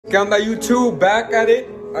¿Qué onda, YouTube? Back at it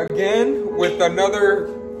again with another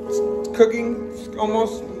cooking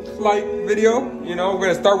almost like video. You know, we're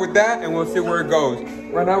gonna start with that and we'll see where it goes.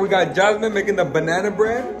 Right now we got Jasmine making the banana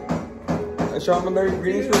bread. Show them the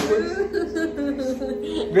ingredients real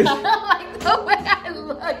quick. I don't like the way I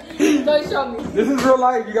look. Don't show me. This is real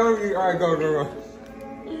life. You gotta, all right, go.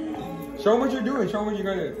 Show them what you're doing. Show them what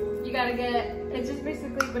you're gonna do. You gotta get, it's just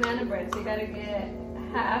basically banana bread. So you gotta get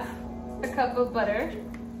half a cup of butter.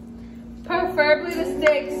 Preferably the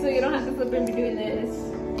stick, so you don't have to flip and be doing this.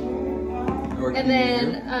 And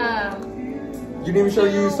then, you didn't even show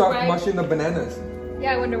you start mushing the bananas.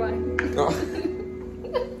 Yeah, I wonder why. Oh.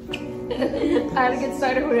 I had to get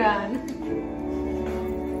started with that.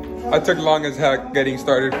 I took long as heck getting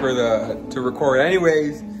started to record.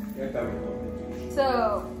 Anyways.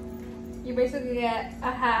 So, you basically get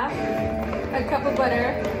a cup of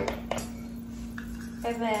butter,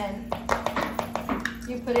 and then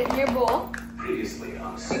you put it in your bowl. You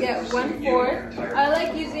get 1/4. I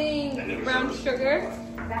like using brown sugar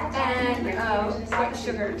and white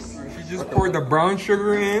sugar. She just poured the brown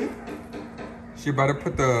sugar in. She about to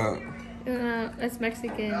put the as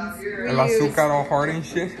Mexicans, el azúcar all hard and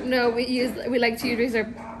shit. No, we like to use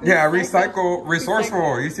our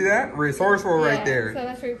resourceful. You see that? Resourceful right there. So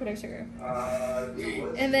that's where we put our sugar.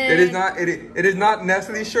 And then it is not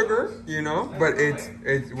Nestle sugar, you know, but it's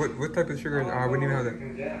what type of sugar? I wouldn't even have that.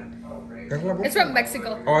 It's from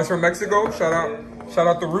Mexico. Oh, it's from Mexico. Shout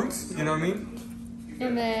out the roots. You know what I mean?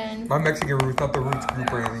 And then my Mexican roots, not the roots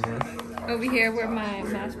group or anything. Yeah. Over here where my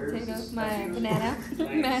mashed potatoes, my banana,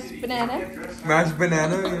 mashed banana. Mashed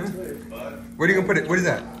banana. Yeah. Where are you gonna put it? What is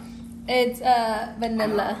that? It's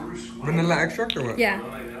vanilla. Vanilla extract or what? Yeah.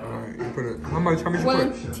 Alright, you put it. How much? How much?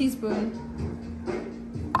 1 teaspoon.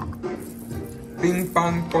 Ping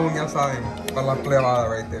pong pong ya saben. Para la plebada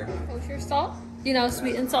right there. Kosher salt. You know,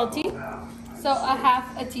 sweet and salty. So a half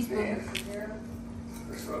a teaspoon.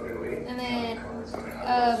 And then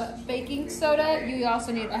baking soda, you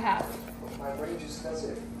also need a half. My brain just does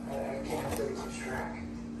it. I can't help it keeps track.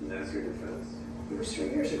 That's your defense. It was 3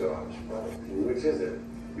 years ago I was broke. Which is it?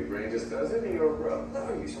 Your brain just does it and you're broke? No,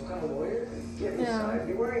 are you some kind of lawyer? Get inside.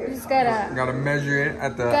 You're wearing a You just gotta measure it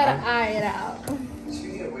at the... Gotta eye it out.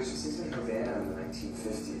 Speaking of which, this is in Havana in the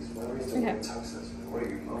 1950s. Okay.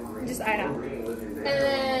 Just eye it out.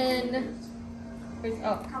 And then...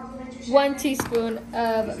 1 teaspoon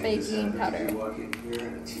of baking powder.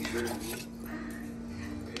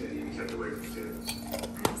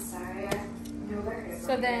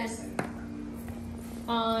 So then,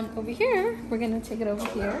 over here, we're gonna take it over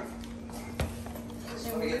here.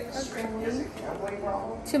 And we are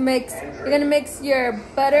going to mix. You're gonna mix your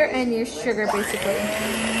butter and your sugar, basically.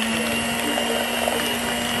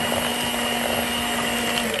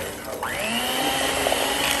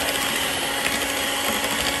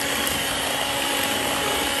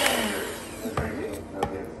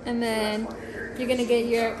 And then you're gonna get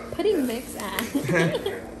your pudding mix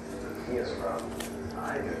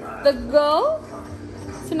the goal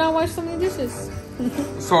to not wash so many dishes.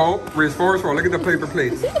 So, resourceful. Look at the paper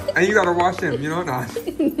plates. And you gotta wash them, you know? Nah.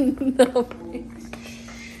 No.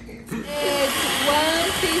 It's 1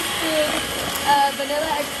 teaspoon of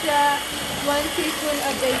vanilla extra, 1 teaspoon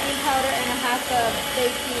of baking powder, and a half of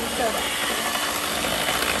baking soda.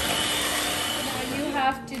 Now you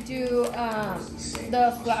have to do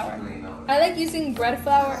the flour. I like using bread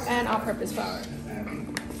flour and all-purpose flour.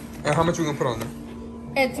 And how much are we gonna put on there?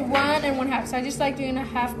 It's 1 1/2. So I just like doing a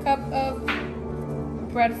half cup of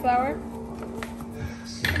bread flour.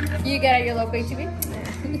 You get at your local HEB.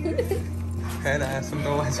 Head ass some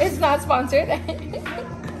noise. It's not sponsored.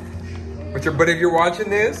 But if you're watching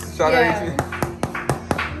this, shout out HEB.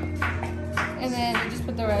 And then you just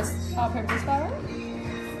put the rest all-purpose flour.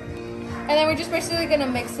 And then we're just basically gonna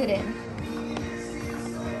mix it in.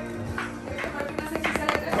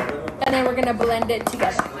 And then we're gonna blend it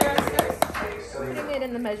together. Putting it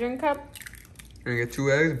in the measuring cup. You're gonna get 2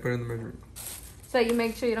 eggs and put it in the measuring cup. So you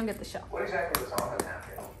make sure you don't get the shell. What exactly was on the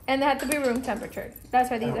napkin? And they have to be room temperature. That's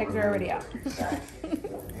why these eggs are already out. Exactly. The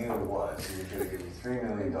deal was you were going to give me $3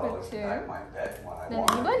 million back my bet when I Then won.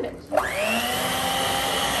 you blend it.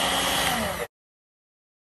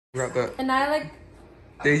 We got the And I like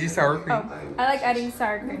Daisy sour cream. I like adding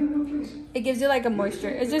sour cream. It gives you like a moisture.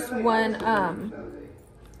 It's just one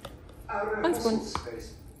spoon.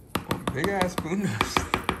 Big ass spoon.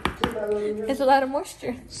 It's a lot of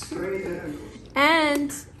moisture.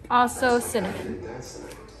 And also cinnamon.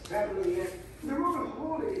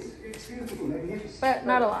 But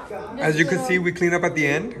not a lot. As you can see, we clean up at the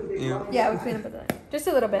end. Yeah, we clean up a little. Just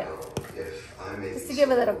a little bit. Just to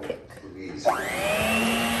give a little kick.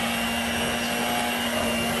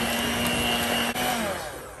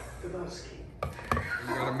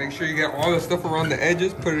 make sure you get all the stuff around the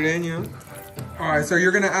edges. Put it in, you know. All right, so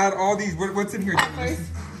you're gonna add all these. What's in here?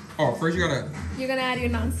 First you gotta. You're gonna add your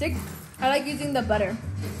nonstick. I like using the butter.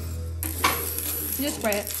 Just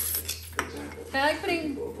spray it. I like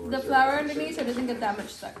putting the flour underneath so it doesn't get that much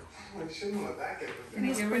stuck. And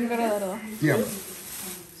you sprinkle it a little. Yeah.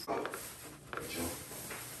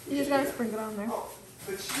 You just gotta sprinkle it on there.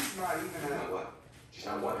 But she's not even at what? She's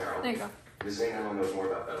not what, Harold? There you go. Miss Zane knows more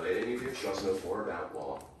about ballet than you do. She also knows more about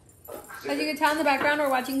law. As you can tell in the background, we're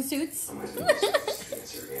watching Suits.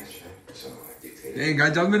 Dang,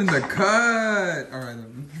 got Jasmine in the cut. All right.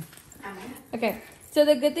 Okay, so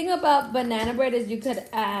the good thing about banana bread is you could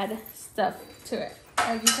add stuff to it.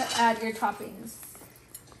 Like you could add your toppings.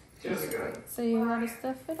 Jessica. So you gotta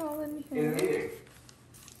stuff it all in In the here. meeting.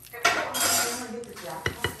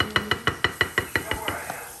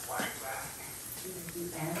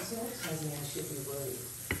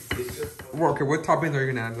 Well, okay, what toppings are you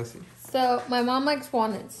gonna add? Let's see. So my mom likes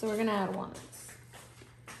walnuts, so we're gonna add walnuts.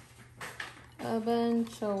 A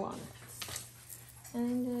bunch of walnuts.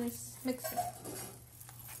 And just mix it.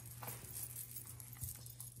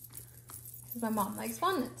 My mom likes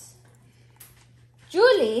walnuts.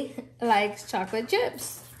 Julie likes chocolate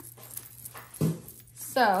chips.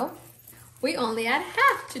 So we only add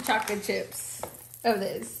half to chocolate chips of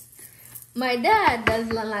this. My dad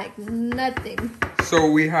doesn't like nothing. So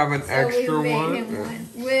we have an extra So we made one. him one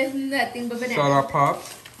with nothing but banana. Soda pop.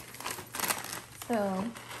 So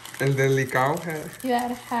El delicado. you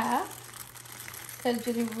add half. Because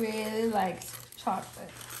Julie really likes chocolate.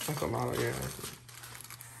 That's a lot of, yeah.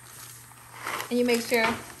 And you make sure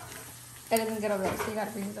it doesn't get over there. So you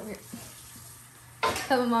gotta bring it over here.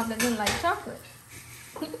 So my mom doesn't like chocolate.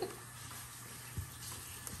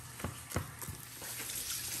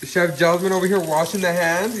 Chef Jasmine over here washing the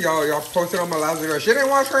hands. Y'all posted on my last video. She didn't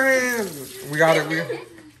wash her hands. We got it.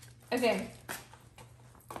 Okay.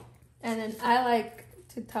 And then I like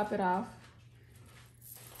to top it off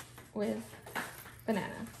with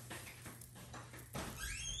banana.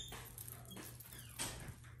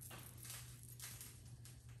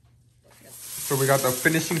 So we got the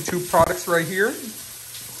finishing two products right here.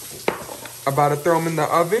 About to throw them in the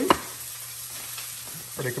oven.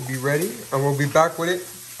 So they can be ready. And we'll be back with it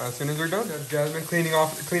as soon as they're done. That's Jasmine cleaning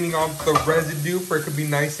off the residue for it could be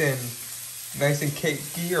nice and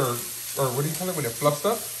cakey or what do you call it when it fluffs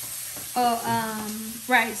up? Oh,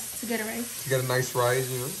 rice, to get a rice. To get a nice rise,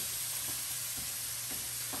 you know.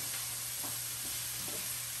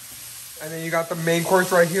 And then you got the main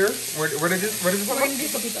course right here. What is it? What is it We're called? gonna do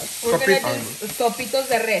sopitos. We're gonna do sopitos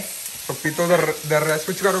de res. Sopito de res.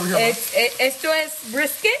 What you got over here? Esto es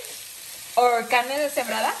brisket o carne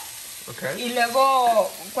deshebrada. Okay. Y luego,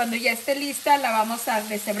 cuando ya esté lista, la vamos a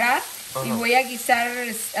deshebrar. Y voy a guisar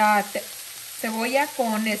cebolla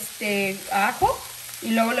con ajo.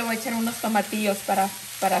 Y luego le voy a echar unos tomatillos para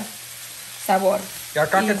sabor. ¿Y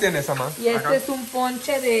acá qué tienes, Ama? Y este es un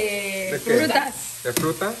ponche de frutas. ¿De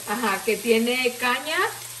fruta? Ajá, que tiene caña,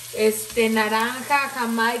 naranja,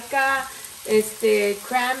 jamaica,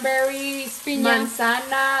 cranberry,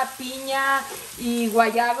 manzana, piña y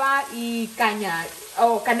guayaba y caña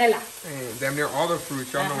o canela. Hey, damn near all the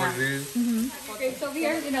fruits. Y'all know what it is. Okay, so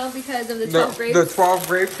here, because of the 12 grapes. The 12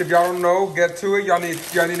 grapes. If y'all don't know, get to it. Y'all need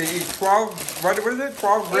to eat 12. What is it?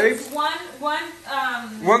 12 grapes. It's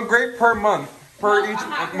One grape per month. Per each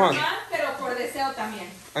month. Pero por deseo también.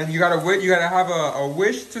 And you gotta have a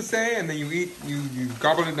wish to say, and then you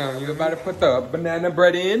gobble it down. You're about to put the banana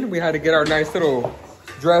bread in. We had to get our nice little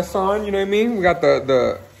dress on. You know what I mean? We got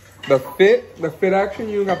the fit action.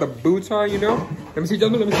 You got the boots on. You know. Let me see,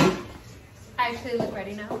 Jasmine. Let me see. I actually look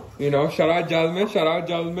ready now. You know, shout out Jasmine. Shout out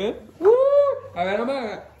Jasmine. Woo! Shout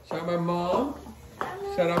out my mom.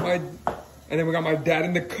 Shout out my, and then we got my dad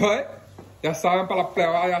in the cut. Ya saben para la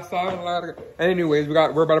pleba, ya saben. Anyways,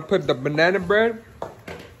 we're about to put the banana bread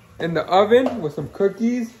in the oven with some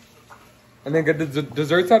cookies, and then get the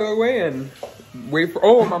desserts out of the way and wait for.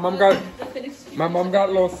 Oh, my mom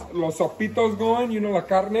got los sopitos going. You know, la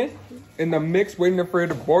carne in the mix, waiting for it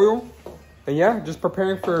to boil. And yeah, just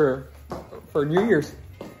preparing for New Year's.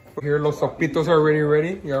 Here, los sopitos are already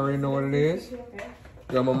ready. You already know what it is.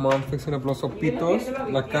 Got my mom fixing up los sopitos,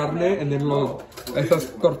 la carne, and then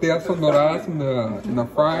esas tortillas son doradas in the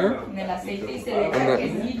fryer. En el aceite y se le echa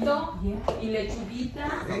quesito y lechuguita.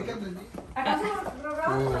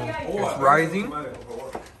 It's rising.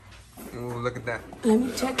 Ooh, look at that. Let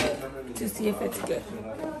me check it to see if it's good.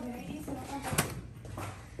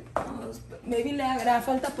 Maybe le hará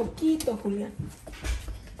falta poquito, Julián.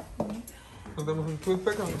 ¿No tenemos un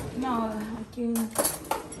toothpick? No, aquí.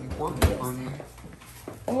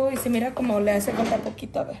 Uy, se mira como le hace falta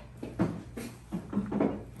poquito, a ver.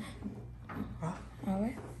 A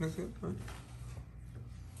ver. No sé.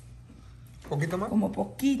 ¿Poquito más? Como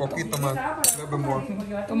poquito. Poquito más. A little bit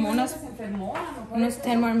more. Como unos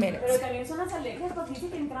 10 more minutes. Pero también son las alergias, porque dice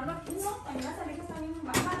que entrando aquí, no, también las alergias están bien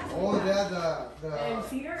bajas. Oh, yeah, El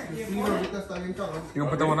cedar. the cedar ahorita está bien cabrón. You gonna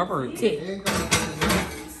put that one up or? Sí. Bien cabrón.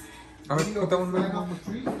 A ver, put that one Flying back. off the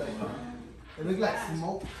trees, like, it looks like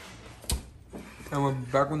smoke. And we're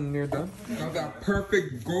back when you're done. Got that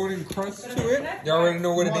perfect golden crust to it. You already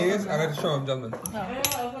know what it is. I gotta show him, gentlemen.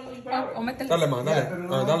 O métele. Dale, man, dale.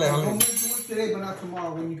 Alright, dale, Don't dale. do it today, but not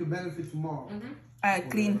tomorrow, when you can benefit tomorrow.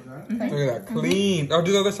 Clean. Look at that, clean. Oh,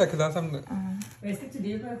 do the other side, cause that's something. Es que tu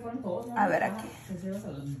día fueron todos, ¿no? A ver aquí.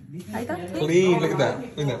 Ahí está. Clean, look at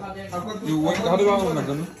that. Look at that. You, what, how do that one look,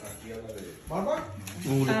 gentlemen? Barbara?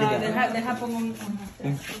 Ooh, look at that. Deja pongo un...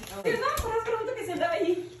 No, pero es pregunta que se andaba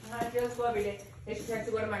allí. Ah, yo estuve a ver. Es que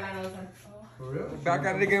se duerme la noche. For real? Back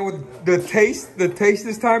at it again with the taste. The taste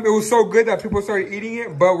this time, it was so good that people started eating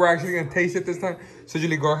it, but we're actually gonna taste it this time. So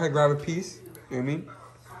Julie, go ahead, grab a piece. You know what I mean?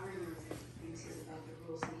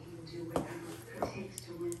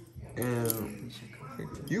 And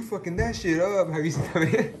you fucking that shit up. Have you seen that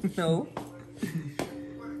video? No.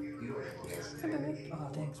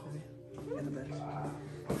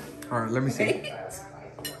 All right, let me see.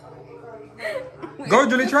 Go,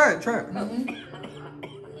 Julie, try it. Try it.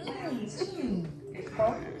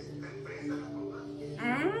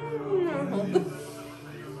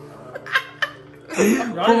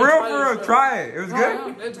 For real, try it. It was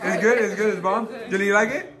good. It's good. It's good. It's bomb. Julie, you like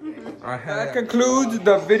it? All right. That concludes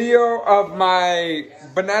the video of my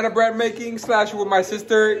banana bread making / with my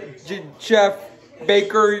sister, Chef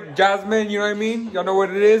Baker Jasmine. You know what I mean? Y'all know what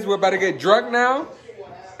it is. We're about to get drunk now,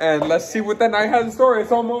 and let's see what that night has in store.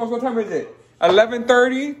 It's almost, what time is it?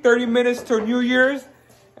 11:30. 30 minutes till New Year's.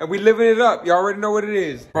 And we living it up. You already know what it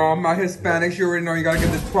is. From my Hispanics, you already know you gotta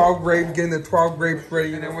get the 12 grapes, getting the 12 grapes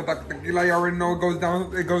ready. And then with the tequila, you already know it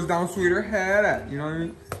goes down sweeter. Head at, you know what I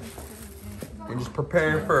mean? And just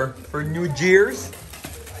preparing for New Year's.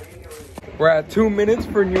 We're at 2 minutes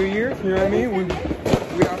for New Year's, you know what I mean?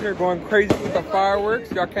 We out here going crazy with the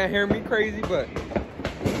fireworks. Y'all can't hear me crazy, but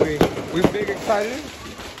we big excited.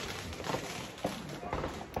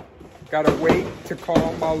 Gotta wait to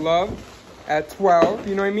call my love at 12,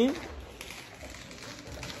 you know what I mean?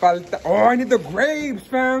 Oh, I need the grapes,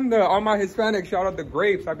 fam. All my Hispanics, shout out the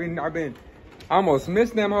grapes. I almost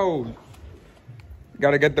missed them hoes.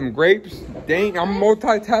 Gotta get them grapes. Dang, I'm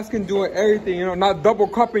multitasking, doing everything, you know, not double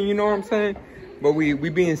cupping, you know what I'm saying? But we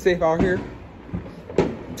being safe out here.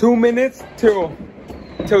 2 minutes till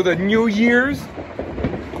the New Year's.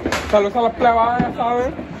 Saludos a la plebada,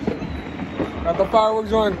 ¿saben? Got the fireworks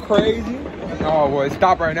going crazy. Oh, well, it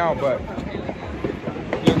stopped right now, but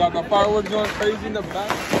you got the fireworks going crazy in the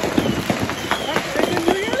back. Is it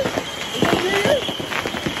New Year's?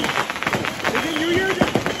 Is it New Year's?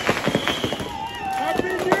 Happy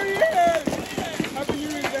New Year's! Happy New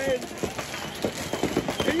Year's, guys.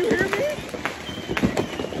 Can you hear me?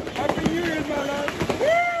 Happy New Year's, my love. Woo!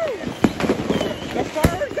 The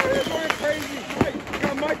fireworks out here going crazy. Right.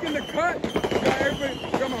 Got Mike in the cut. Got everybody.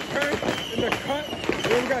 Got my parents in the cut.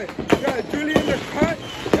 We got Julie in the cut.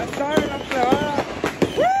 That's starting up there.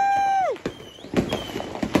 Woo!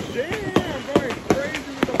 Damn, I'm going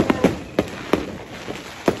crazy with the fireworks.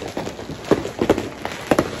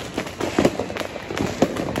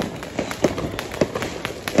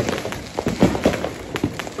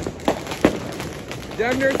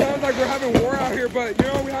 Damn near sounds like we're having war out here, but you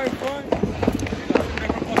know, we're having fun.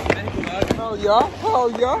 Hell yeah, hell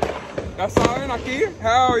yeah. That's all in aquí.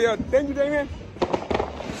 Hell yeah. Thank you, Damien.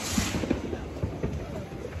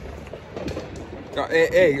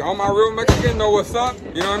 Hey, all my real Mexicans know what's up.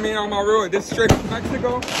 You know what I mean? All my real, this is straight from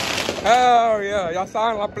Mexico. Hell yeah. Ya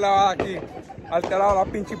saben la plebada aquí. Alterado la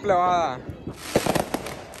pinche plebada.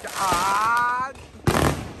 God.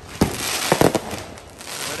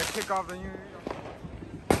 Better kick off the new year.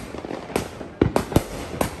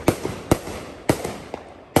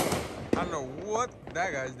 I don't know what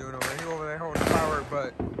that guy's doing over there. He's over there holding the firework,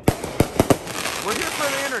 but we're here for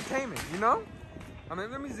the entertainment, you know? I mean,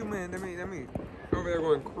 let me zoom in. Let me. Over there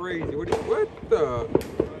going crazy. What the?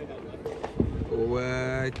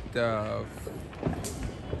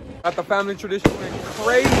 Got the family tradition went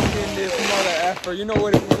crazy in this mother effer. You know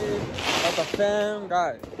what it is? Got the fam.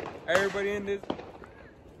 Got everybody in this.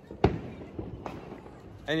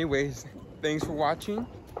 Anyways, thanks for watching.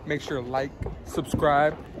 Make sure to like,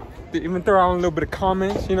 subscribe, even throw out a little bit of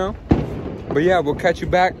comments, you know. But yeah, we'll catch you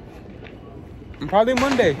back. Probably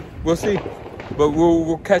Monday. We'll see. But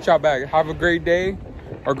we'll catch y'all back. Have a great day.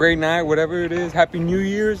 or great night, whatever it is. Happy New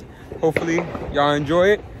Year's. Hopefully y'all enjoy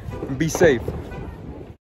it and be safe.